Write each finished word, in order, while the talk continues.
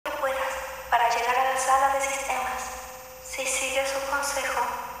sala de sistemas. Si sigues su consejo,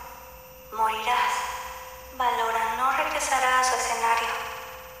 morirás. Valora no regresará a su escenario.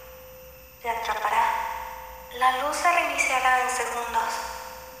 Te atrapará. La luz se reiniciará en segundos.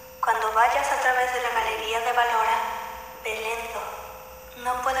 Cuando vayas a través de la galería de Valora, ve lento.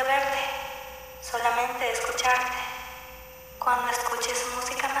 No puede verte, solamente escucharte. Cuando escuches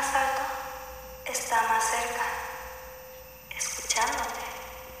música más alto, está más cerca, escuchándote.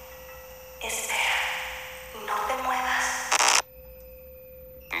 Espera y no te muevas.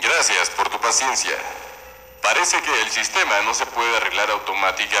 Gracias por tu paciencia. Parece que el sistema no se puede arreglar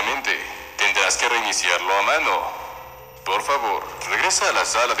automáticamente. Tendrás que reiniciarlo a mano. Por favor, regresa a la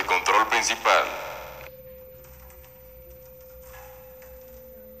sala de control principal.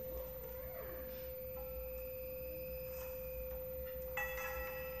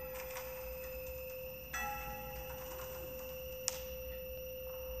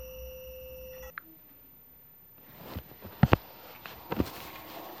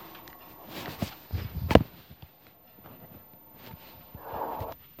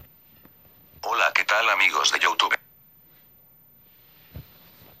 Hola, ¿qué tal amigos de YouTube?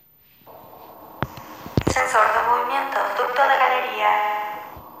 Sensor de movimiento, ducto de galería.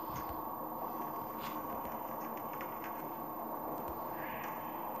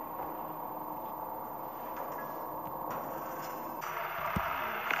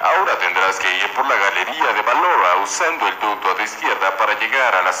 Ahora tendrás que ir por la galería de Valora usando el ducto a tu izquierda para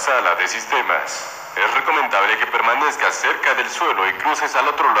llegar a la sala de sistemas. Es recomendable que permanezcas cerca del suelo y cruces al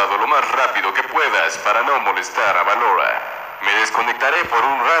otro lado lo más rápido que puedas para no molestar a Valora. Me desconectaré por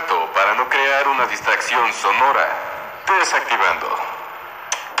un rato para no crear una distracción sonora. Desactivando.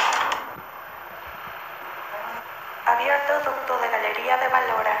 Abierto ducto de galería de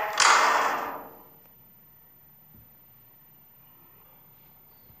Valora.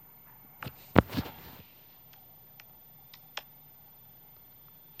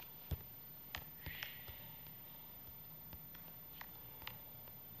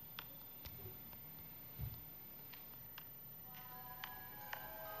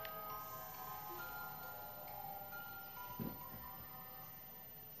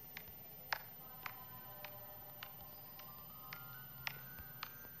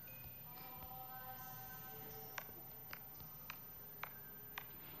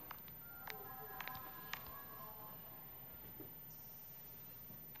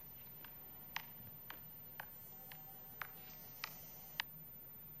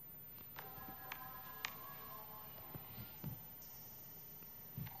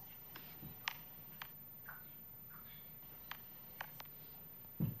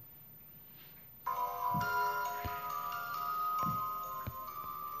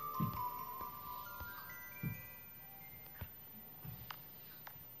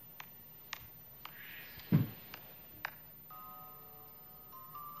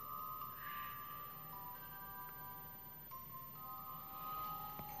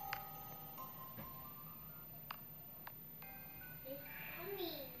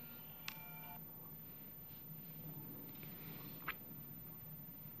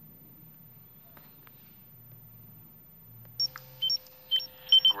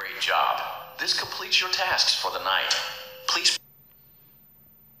 Great job. This completes your tasks for the night. Please.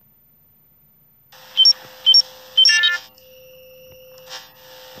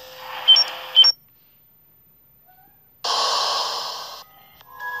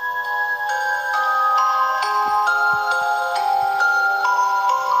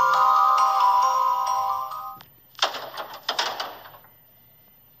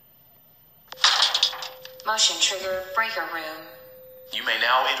 Motion trigger breaker room. You may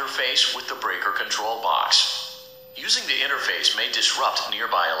now interface with the breaker control box. Using the interface may disrupt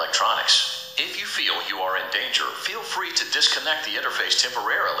nearby electronics. If you feel you are in danger, feel free to disconnect the interface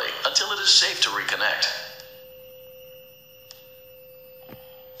temporarily until it is safe to reconnect.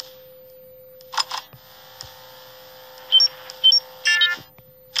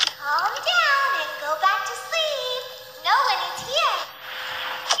 Calm down and go back to sleep. No one is here.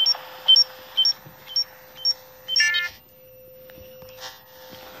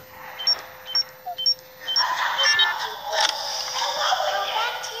 Go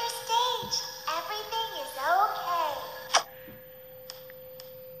back to your stage. Everything is okay.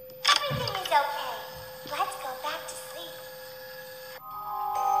 Everything is okay. Let's go back to sleep.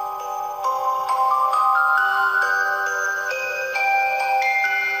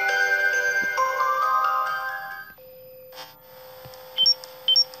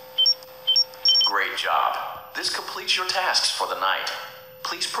 Great job. This completes your tasks for the night.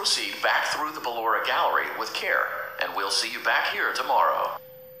 Please proceed back through the Ballora Gallery with care, and we'll see you back here tomorrow.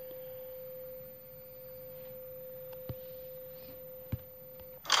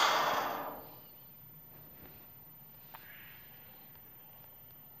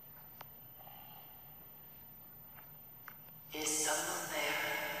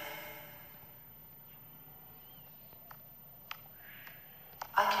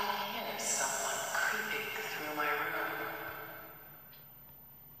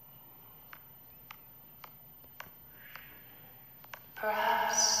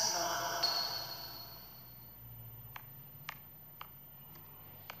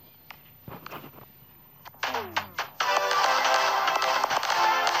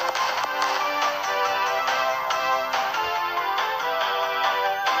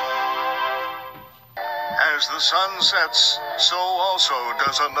 As the sun sets, so also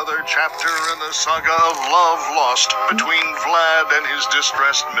does another chapter in the saga of love lost between Vlad and his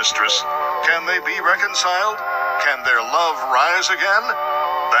distressed mistress. Can they be reconciled? Can their love rise again?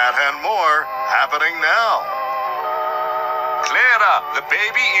 That and more happening now. Clara, the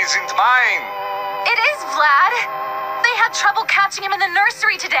baby isn't mine. It is, Vlad. They had trouble catching him in the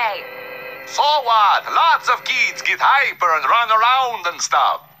nursery today. So what? Lots of kids get hyper and run around and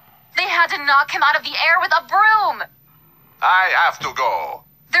stuff. They had to knock him out of the air with a broom. I have to go.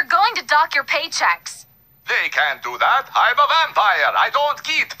 They're going to dock your paychecks. They can't do that. I'm a vampire. I don't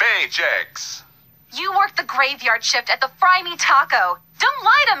get paychecks. You work the graveyard shift at the Fry Me Taco. Don't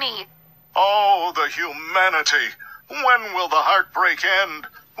lie to me. Oh, the humanity. When will the heartbreak end?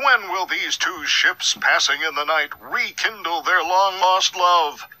 When will these two ships passing in the night rekindle their long-lost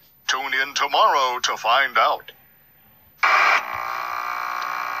love? Tune in tomorrow to find out.